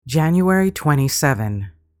January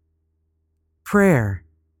 27. Prayer,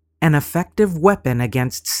 an effective weapon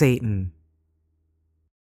against Satan.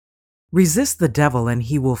 Resist the devil and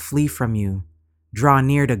he will flee from you. Draw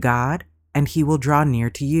near to God and he will draw near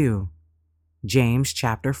to you. James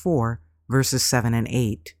chapter 4, verses 7 and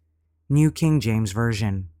 8. New King James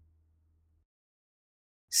Version.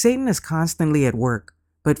 Satan is constantly at work,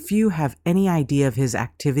 but few have any idea of his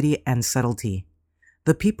activity and subtlety.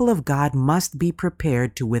 The people of God must be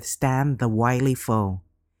prepared to withstand the wily foe.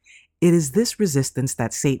 It is this resistance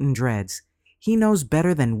that Satan dreads. He knows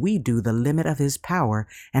better than we do the limit of his power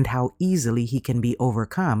and how easily he can be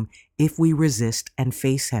overcome if we resist and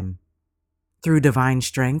face him. Through divine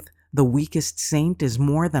strength, the weakest saint is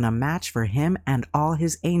more than a match for him and all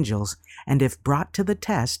his angels, and if brought to the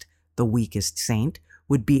test, the weakest saint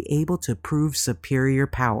would be able to prove superior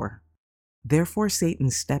power. Therefore,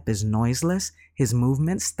 Satan's step is noiseless, his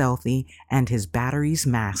movements stealthy, and his batteries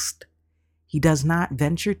masked. He does not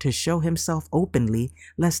venture to show himself openly,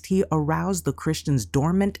 lest he arouse the Christian's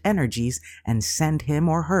dormant energies and send him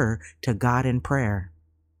or her to God in prayer.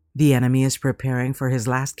 The enemy is preparing for his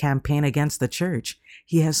last campaign against the church.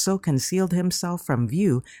 He has so concealed himself from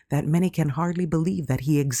view that many can hardly believe that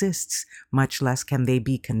he exists, much less can they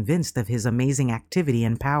be convinced of his amazing activity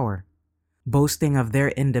and power. Boasting of their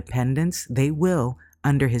independence, they will,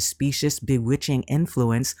 under his specious, bewitching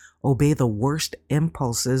influence, obey the worst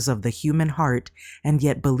impulses of the human heart and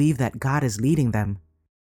yet believe that God is leading them.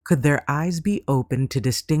 Could their eyes be opened to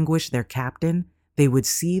distinguish their captain, they would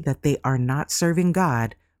see that they are not serving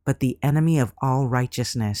God, but the enemy of all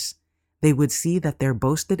righteousness. They would see that their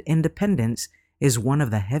boasted independence is one of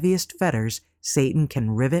the heaviest fetters Satan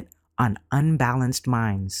can rivet on unbalanced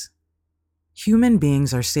minds. Human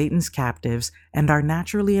beings are Satan's captives and are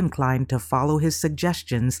naturally inclined to follow his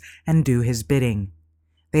suggestions and do his bidding.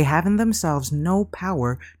 They have in themselves no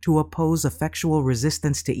power to oppose effectual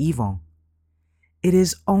resistance to evil. It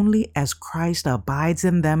is only as Christ abides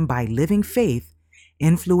in them by living faith,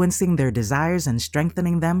 influencing their desires and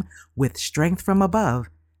strengthening them with strength from above,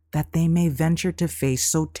 that they may venture to face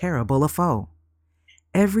so terrible a foe.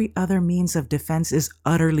 Every other means of defense is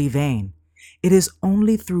utterly vain. It is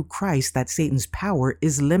only through Christ that Satan's power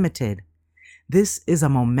is limited. This is a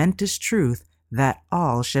momentous truth that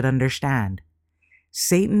all should understand.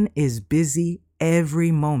 Satan is busy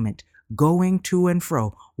every moment, going to and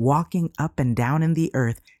fro, walking up and down in the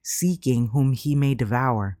earth, seeking whom he may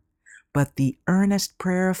devour. But the earnest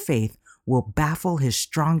prayer of faith will baffle his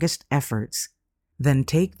strongest efforts. Then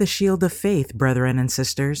take the shield of faith, brethren and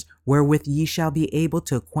sisters, wherewith ye shall be able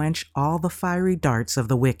to quench all the fiery darts of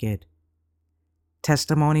the wicked.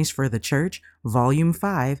 Testimonies for the Church, Volume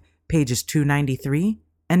 5, pages 293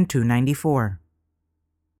 and 294.